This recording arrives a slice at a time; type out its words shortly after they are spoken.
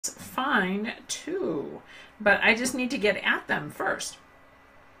fine too, but I just need to get at them first.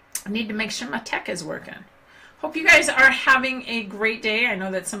 I need to make sure my tech is working. Hope you guys are having a great day. I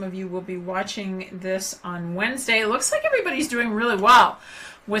know that some of you will be watching this on Wednesday. It looks like everybody's doing really well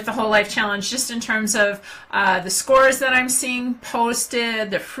with the Whole Life Challenge, just in terms of the scores that I'm seeing posted,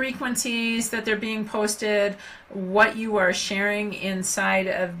 the frequencies that they're being posted, what you are sharing inside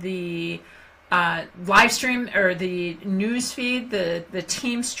of the live stream or the news feed, the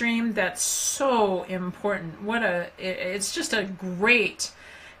team stream. That's so important. It's just a great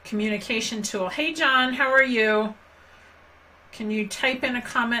communication tool. Hey John, how are you? Can you type in a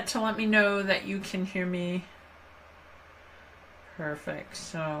comment to let me know that you can hear me? Perfect.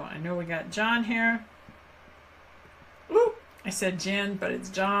 So I know we got John here. Ooh, I said Jen, but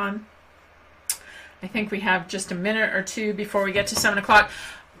it's John. I think we have just a minute or two before we get to 7 o'clock.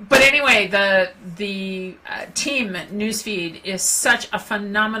 But anyway, the team newsfeed is such a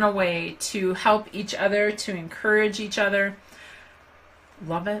phenomenal way to help each other, to encourage each other.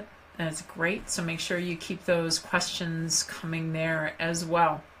 Love it. That's great. So make sure you keep those questions coming there as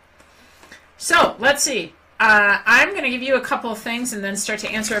well. So let's see. I'm going to give you a couple of things and then start to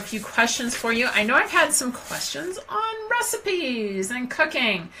answer a few questions for you. I know I've had some questions on recipes and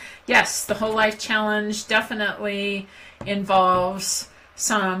cooking. Yes, the Whole Life Challenge definitely involves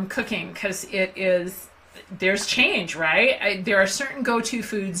some cooking because there's change, right? There are certain go-to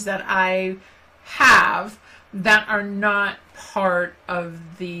foods that I have that are not part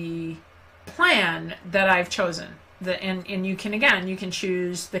of the plan that I've chosen. And you can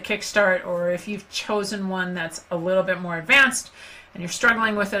choose the kickstart, or if you've chosen one that's a little bit more advanced and you're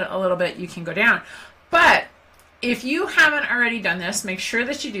struggling with it a little bit, you can go down. But if you haven't already done this, make sure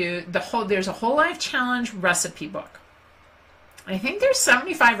that you do. There's a Whole Life Challenge recipe book. I think there's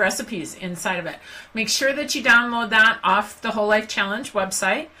 75 recipes inside of it. Make sure that you download that off the Whole Life Challenge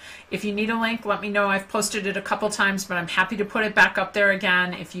website. If you need a link, let me know. I've posted it a couple times, but I'm happy to put it back up there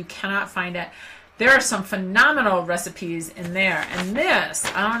again if you cannot find it. There are some phenomenal recipes in there. And this,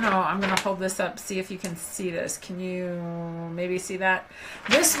 I don't know, I'm going to hold this up, see if you can see this. Can you maybe see that?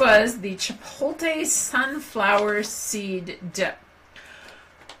 This was the Chipotle sunflower seed dip.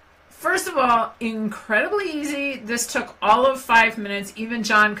 First of all, incredibly easy. This took all of 5 minutes. Even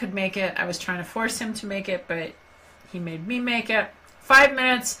John could make it. I was trying to force him to make it, but he made me make it. 5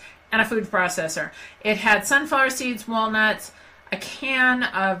 minutes and a food processor. It had sunflower seeds, walnuts, a can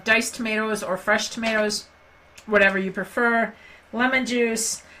of diced tomatoes or fresh tomatoes, whatever you prefer, lemon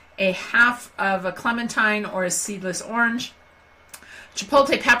juice, a half of a clementine or a seedless orange,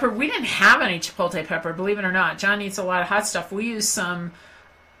 chipotle pepper. We didn't have any chipotle pepper, believe it or not. John eats a lot of hot stuff. We used some.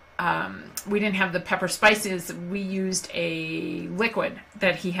 We didn't have the pepper spices. We used a liquid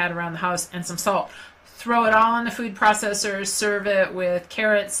that he had around the house and some salt. Throw it all in the food processor, serve it with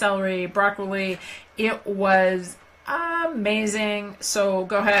carrots, celery, broccoli. It was amazing. So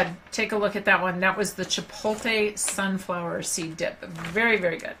go ahead, take a look at that one. That was the Chipotle sunflower seed dip. Very,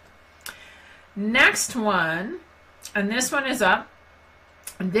 very good. Next one, and this one is up.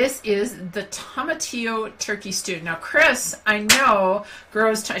 This is the tomatillo turkey stew. Now, Chris, I know,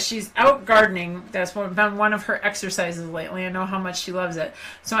 she's out gardening. That's been one of her exercises lately. I know how much she loves it.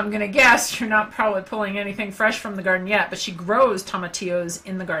 So I'm going to guess you're not probably pulling anything fresh from the garden yet, but she grows tomatillos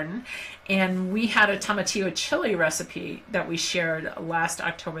in the garden. And we had a tomatillo chili recipe that we shared last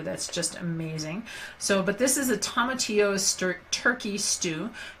October that's just amazing. But this is a tomatillo turkey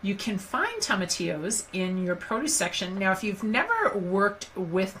stew. You can find tomatillos in your produce section. Now, if you've never worked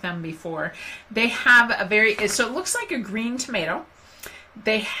with them before, they have so it looks like a green tomato.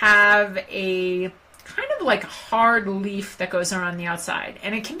 They have a kind of like a hard leaf that goes around the outside,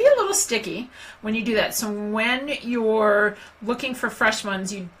 and it can be a little sticky when you do that. So when you're looking for fresh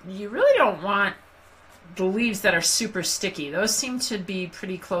ones, you really don't want the leaves that are super sticky. Those seem to be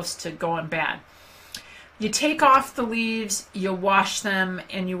pretty close to going bad. You take off the leaves, you wash them,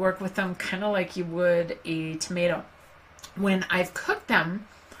 and you work with them kind of like you would a tomato. When I've cooked them,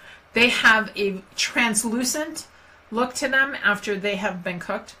 they have a translucent look to them after they have been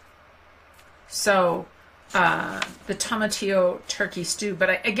cooked. So the tomatillo turkey stew.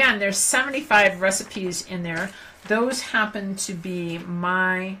 But again, there's 75 recipes in there. Those happen to be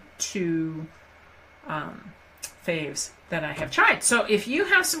my two faves that I have tried. So if you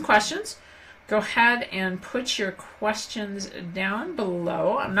have some questions, go ahead and put your questions down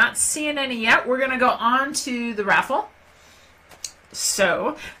below. I'm not seeing any yet. We're going to go on to the raffle.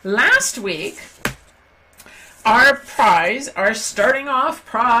 So last week, our prize, our starting off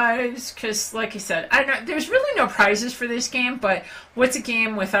prize, because like I said, I know there's really no prizes for this game, but what's a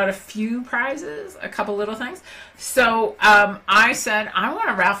game without a few prizes? A couple little things. So I said I want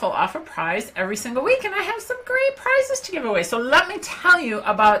to raffle off a prize every single week, and I have some great prizes to give away. So let me tell you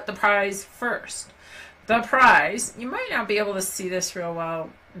about the prize first. The prize, you might not be able to see this real well,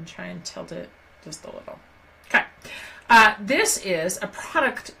 and try and tilt it just a little. Okay. This is a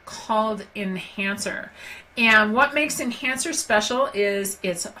product called Enhancer. And what makes Enhancer special is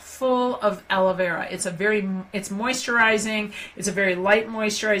it's full of aloe vera. It's moisturizing. It's a very light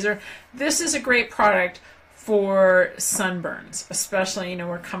moisturizer. This is a great product for sunburns, especially,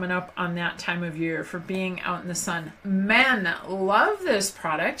 we're coming up on that time of year for being out in the sun. Men love this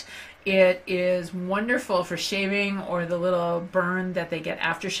product. It is wonderful for shaving or the little burn that they get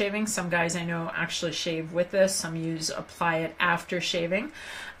after shaving. Some guys I know actually shave with this. Some apply it after shaving.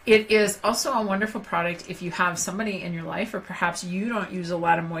 It is also a wonderful product if you have somebody in your life, or perhaps you don't use a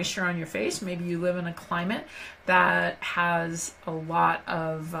lot of moisture on your face. Maybe you live in a climate that has a lot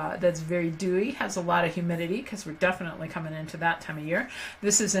of, that's very dewy, has a lot of humidity, because we're definitely coming into that time of year.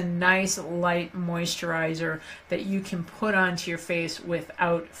 This is a nice light moisturizer that you can put onto your face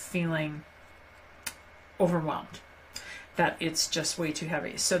without feeling overwhelmed, that it's just way too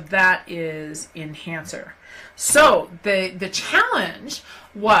heavy. So that is Enhancer. So the challenge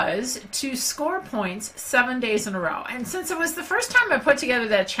was to score points 7 days in a row. And since it was the first time I put together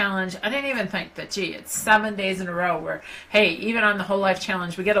that challenge, I didn't even think that, gee, it's 7 days in a row where, hey, even on the Whole Life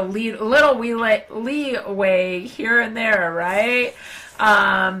Challenge, we get a little leeway here and there, right?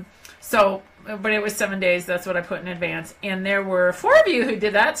 But it was 7 days. That's what I put in advance. And there were 4 of you who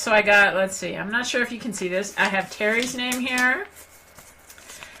did that. So I got, let's see, I'm not sure if you can see this. I have Terry's name here.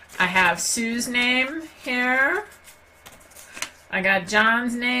 I have Sue's name here. I got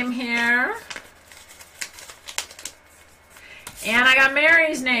John's name here. And I got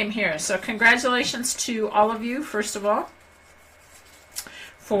Mary's name here. So congratulations to all of you, first of all,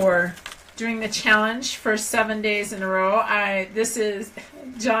 for doing the challenge for 7 days in a row. This is,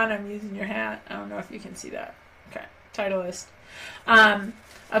 John, I'm using your hat. I don't know if you can see that. Okay, Titleist.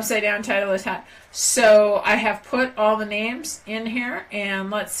 Upside down Titleist hat. So I have put all the names in here, and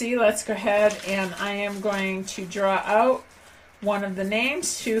let's go ahead, and I am going to draw out one of the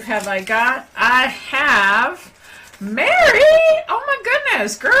names. Who have I got? I have Mary. Oh my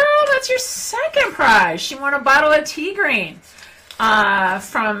goodness, girl, that's your second prize. She won a bottle of tea green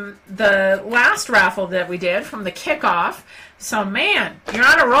from the last raffle that we did, from the kickoff. So man, you're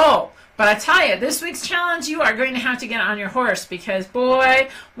on a roll. But I tell you, this week's challenge, you are going to have to get on your horse, because boy,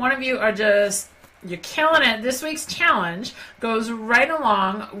 one of you are you're killing it. This week's challenge goes right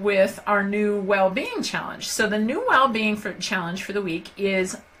along with our new well-being challenge. So the new well-being challenge for the week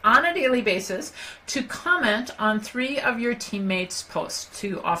is on a daily basis to comment on 3 of your teammates' posts,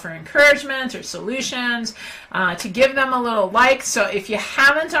 to offer encouragement or solutions, to give them a little like. So if you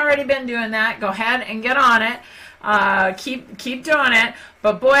haven't already been doing that, go ahead and get on it. Keep doing it.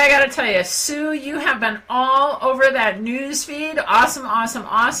 But boy, I gotta tell you, Sue, you have been all over that news feed. Awesome, awesome,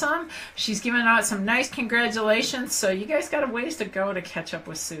 awesome. She's giving out some nice congratulations. So you guys got a ways to go to catch up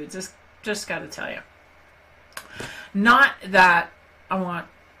with Sue. Just gotta tell you. Not that I want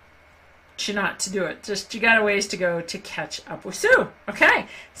you not to do it. Just you got a ways to go to catch up with Sue. Okay.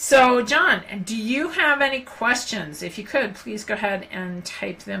 So John, do you have any questions? If you could, please go ahead and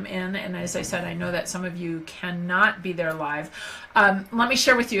type them in. And as I said, I know that some of you cannot be there live. Let me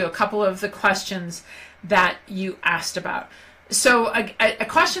share with you a couple of the questions that you asked about. So a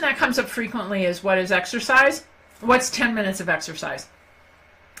question that comes up frequently is, what is exercise? What's 10 minutes of exercise?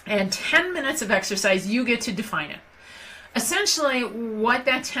 And 10 minutes of exercise, you get to define it. Essentially, what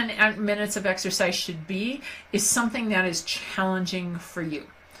that 10 minutes of exercise should be is something that is challenging for you.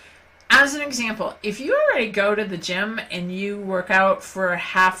 As an example, if you already go to the gym and you work out for a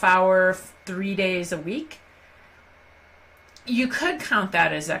half hour, 3 days a week, you could count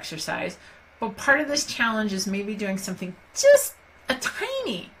that as exercise. But part of this challenge is maybe doing something just a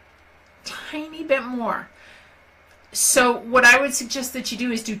tiny bit more. So what I would suggest that you do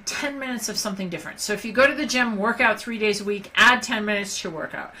is do 10 minutes of something different. So if you go to the gym, work out 3 days a week, add 10 minutes to your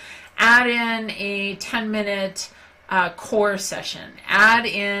workout. Add in a 10-minute core session. Add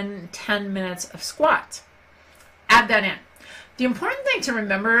in 10 minutes of squats. Add that in. The important thing to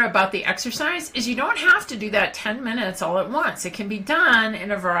remember about the exercise is you don't have to do that 10 minutes all at once. It can be done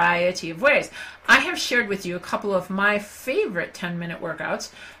in a variety of ways. I have shared with you a couple of my favorite 10-minute workouts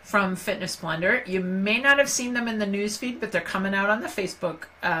from Fitness Blender. You may not have seen them in the newsfeed, but they're coming out on the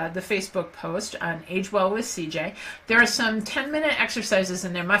Facebook post on Age Well with CJ. There are some 10-minute exercises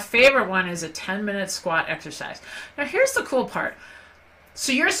in there. My favorite one is a 10-minute squat exercise. Now here's the cool part.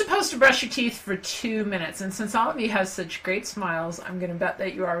 So you're supposed to brush your teeth for 2 minutes, and since all of you have such great smiles, I'm going to bet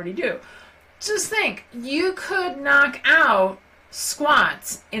that you already do. Just think, you could knock out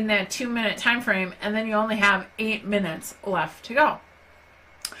squats in that 2-minute time frame, and then you only have 8 minutes left to go.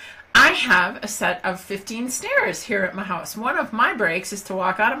 I have a set of 15 stairs here at my house. One of my breaks is to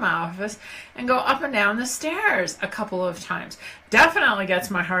walk out of my office and go up and down the stairs a couple of times. Definitely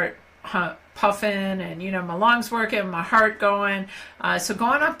gets my heart puffing, and my lungs working, my heart going. So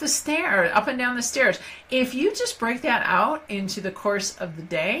going up and down the stairs, if you just break that out into the course of the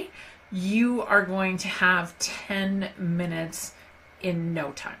day, you are going to have 10 minutes in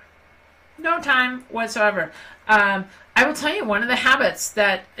no time whatsoever. I will tell you, one of the habits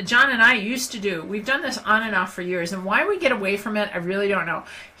that John and I used to do, we've done this on and off for years, and why we get away from it, I really don't know.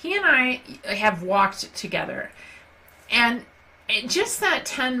 He and I have walked together, and just that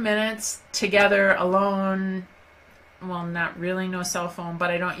 10 minutes together alone, well, not really, no cell phone, but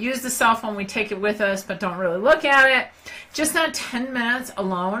I don't use the cell phone. We take it with us, but don't really look at it. Just that 10 minutes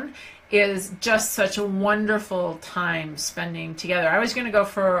alone is just such a wonderful time spending together. I was going to go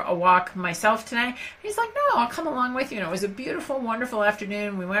for a walk myself today. He's like, no, I'll come along with you. And it was a beautiful, wonderful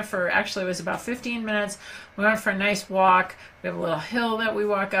afternoon. We went for, actually it was about 15 minutes. We went for a nice walk. We have a little hill that we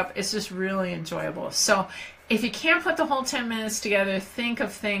walk up. It's just really enjoyable. So if you can't put the whole 10 minutes together, think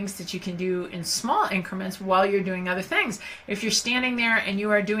of things that you can do in small increments while you're doing other things. If you're standing there and you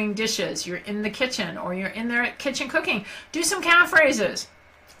are doing dishes, you're in the kitchen, or you're in the kitchen cooking, do some calf raises.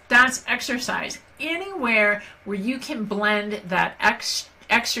 That's exercise. Anywhere where you can blend that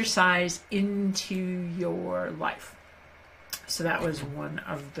exercise into your life. So that was one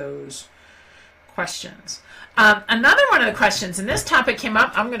of those questions. Another one of the questions, and this topic came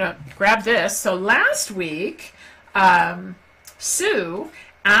up, I'm going to grab this. So last week, Sue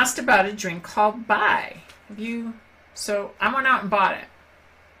asked about a drink called Bai. So I went out and bought it.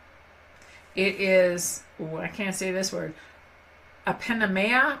 It is, I can't say this word, a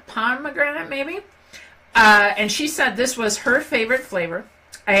Panamea pomegranate maybe. And she said this was her favorite flavor.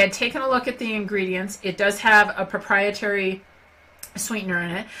 I had taken a look at the ingredients. It does have a proprietary sweetener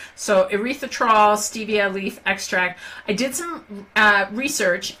in it. So erythritol, stevia leaf extract. I did some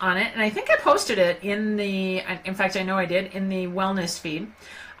research on it, and I think I posted it in fact I know I did, in the wellness feed.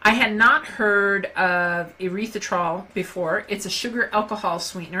 I had not heard of erythritol before. It's a sugar alcohol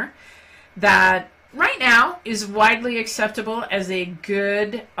sweetener that right now is widely acceptable as a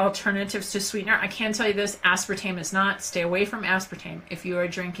good alternative to sweetener. I can tell you this, aspartame is not. Stay away from aspartame if you are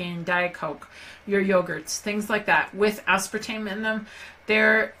drinking Diet Coke, your yogurts, things like that with aspartame in them.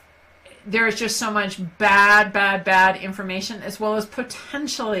 There is just so much bad information, as well as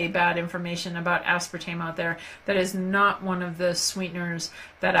potentially bad information about aspartame out there. That is not one of the sweeteners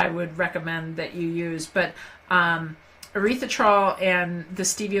that I would recommend that you use. But erythritol and the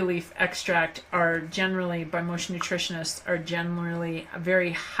stevia leaf extract are generally, by most nutritionists, are generally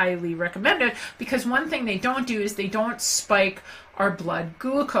very highly recommended, because one thing they don't do is they don't spike our blood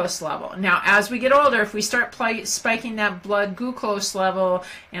glucose level. Now, as we get older, if we start spiking that blood glucose level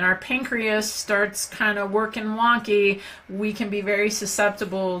and our pancreas starts kind of working wonky, we can be very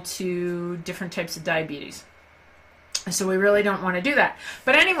susceptible to different types of diabetes. So we really don't want to do that.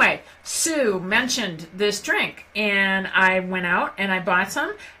 But anyway, Sue mentioned this drink, and I went out and I bought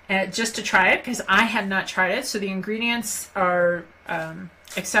some just to try it, because I had not tried it. So the ingredients are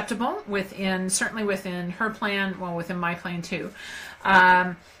acceptable certainly within her plan, well, within my plan too.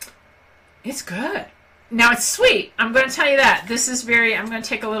 It's good. Now it's sweet. I'm going to tell you that. I'm going to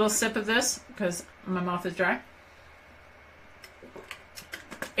take a little sip of this because my mouth is dry.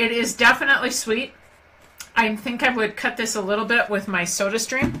 It is definitely sweet. I think I would cut this a little bit with my soda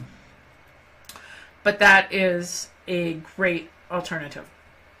stream, but that is a great alternative.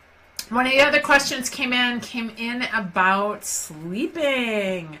 One of the other questions came in about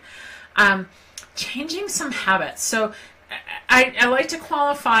sleeping, changing some habits. So I like to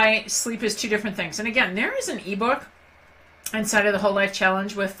qualify sleep as two different things. And again, there is an ebook inside of the Whole Life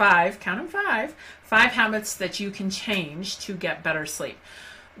Challenge with 5 habits that you can change to get better sleep.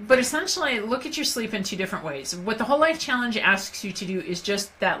 But essentially, look at your sleep in two different ways. What the Whole Life Challenge asks you to do is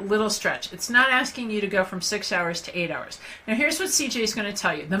just that little stretch. It's not asking you to go from 6 hours to 8 hours. Now, here's what CJ is going to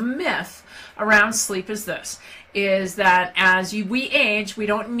tell you. The myth around sleep is this, is that as we age, we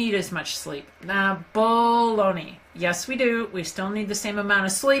don't need as much sleep. Baloney. Yes, we do. We still need the same amount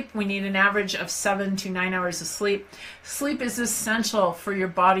of sleep. We need an average of 7 to 9 hours of sleep. Sleep is essential for your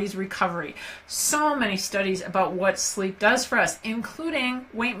body's recovery. So many studies about what sleep does for us, including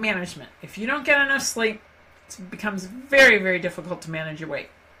weight management. If you don't get enough sleep, it becomes very, very difficult to manage your weight.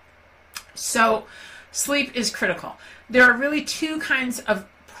 So sleep is critical. There are really two kinds of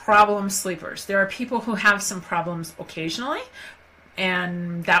problem sleepers. There are people who have some problems occasionally,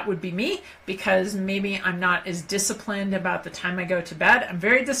 and that would be me, because maybe I'm not as disciplined about the time I go to bed. I'm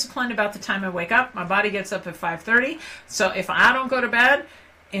very disciplined about the time I wake up. My body gets up at 5:30. So if I don't go to bed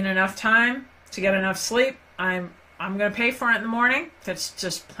in enough time to get enough sleep, I'm going to pay for it in the morning. That's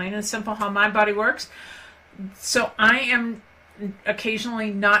just plain and simple how my body works. So I am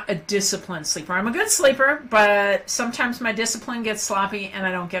occasionally not a disciplined sleeper. I'm a good sleeper, but sometimes my discipline gets sloppy and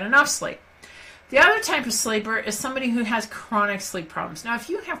I don't get enough sleep. The other type of sleeper is somebody who has chronic sleep problems. Now, if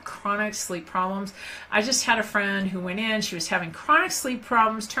you have chronic sleep problems, I just had a friend who went in, she was having chronic sleep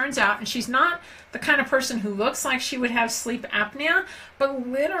problems, turns out, and she's not the kind of person who looks like she would have sleep apnea, but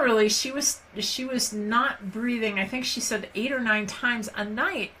literally she was not breathing, I think she said 8 or 9 times a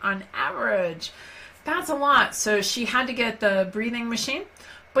night on average. That's a lot. So she had to get the breathing machine,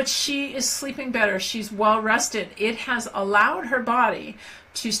 but she is sleeping better. She's well rested. It has allowed her body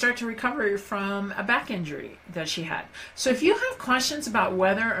to start to recover from a back injury that she had. So if you have questions about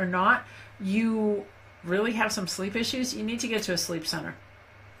whether or not you really have some sleep issues, you need to get to a sleep center.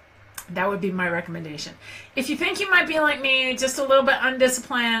 That would be my recommendation. If you think you might be like me, just a little bit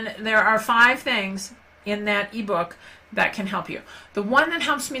undisciplined, there are 5 things in that ebook that can help you. The one that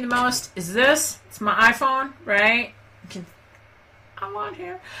helps me the most is this. It's my iPhone, right? I'm on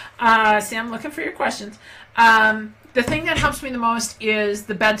here. See, I'm looking for your questions. The thing that helps me the most is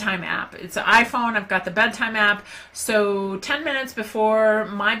the bedtime app. It's an iPhone. I've got the bedtime app. So 10 minutes before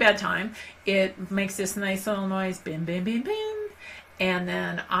my bedtime, it makes this nice little noise, bim, bim, bim, bim. And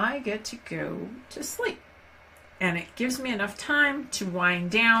then I get to go to sleep. And it gives me enough time to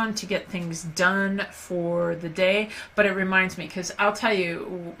wind down, to get things done for the day. But it reminds me, because I'll tell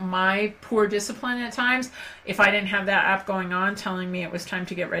you, my poor discipline at times, if I didn't have that app going on telling me it was time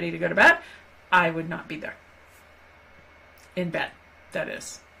to get ready to go to bed, I would not be there. In bed, that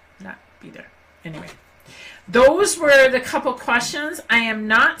is. Not be there. Anyway, those were the couple questions. I am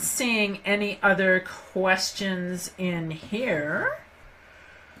not seeing any other questions in here.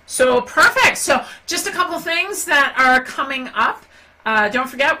 So perfect. So just a couple things that are coming up. Don't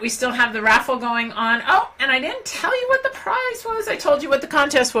forget, we still have the raffle going on. Oh, and I didn't tell you what the prize was. I told you what the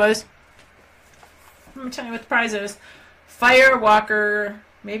contest was. Let me tell you what the prize is. Firewalker.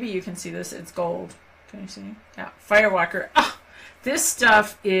 Maybe you can see this. It's gold. Can you see? Yeah, Firewalker. Oh, this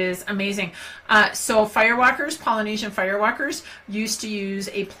stuff is amazing. So firewalkers, Polynesian firewalkers, used to use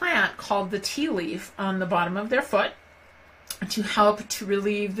a plant called the tea leaf on the bottom of their foot to help to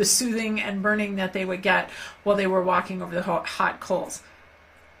relieve the soothing and burning that they would get while they were walking over the hot coals.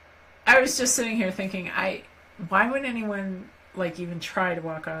 I was just sitting here thinking, why would anyone even try to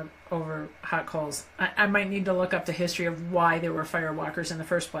walk over hot coals? I might need to look up the history of why there were firewalkers in the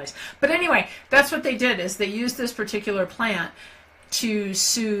first place. But anyway, that's what they did, is they used this particular plant to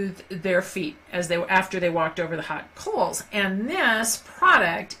soothe their feet after they walked over the hot coals. And this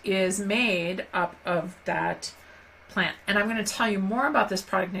product is made up of that plant. And I'm going to tell you more about this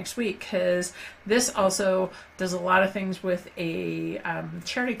product next week, because this also does a lot of things with a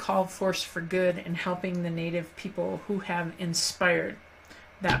charity called Force for Good in helping the native people who have inspired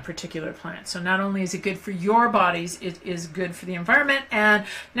that particular plant. So not only is it good for your bodies, it is good for the environment. And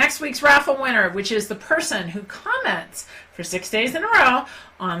next week's raffle winner, which is the person who comments for 6 days in a row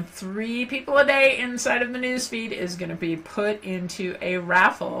on 3 people a day inside of the newsfeed, is going to be put into a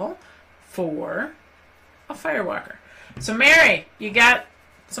raffle for a Firewalker. So Mary, you got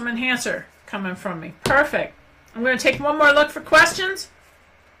some enhancer coming from me. Perfect. I'm going to take one more look for questions.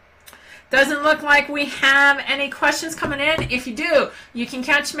 Doesn't look like we have any questions coming in. If you do, you can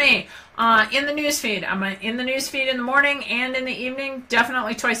catch me in the newsfeed. I'm in the newsfeed in the morning and in the evening,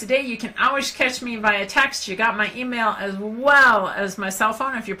 definitely twice a day. You can always catch me via text. You got my email as well as my cell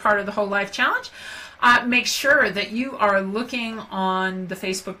phone if you're part of the Whole Life Challenge. Make sure that you are looking on the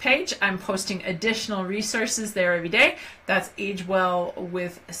Facebook page. I'm posting additional resources there every day. That's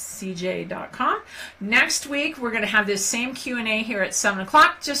agewellwithcj.com. Next week, we're going to have this same Q&A here at 7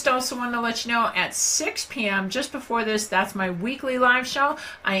 o'clock. Just also wanted to let you know at 6 p.m., just before this, that's my weekly live show.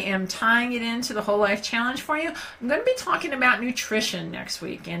 I am tying it into the Whole Life Challenge for you. I'm going to be talking about nutrition next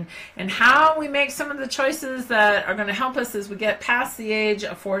week and how we make some of the choices that are going to help us as we get past the age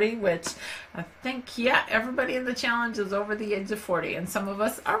of 40, which I think, yeah, everybody in the challenge is over the age of 40, and some of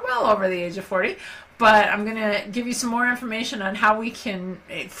us are well over the age of 40. But I'm going to give you some more information on how we can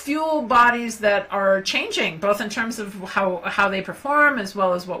fuel bodies that are changing, both in terms of how they perform as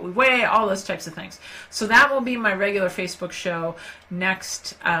well as what we weigh, all those types of things. So that will be my regular Facebook show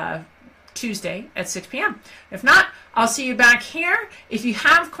next Tuesday at 6 p.m. If not, I'll see you back here. If you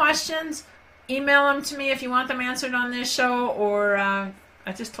have questions, email them to me if you want them answered on this show, or I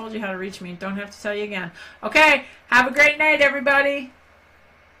just told you how to reach me. Don't have to tell you again. Okay, have a great night, everybody.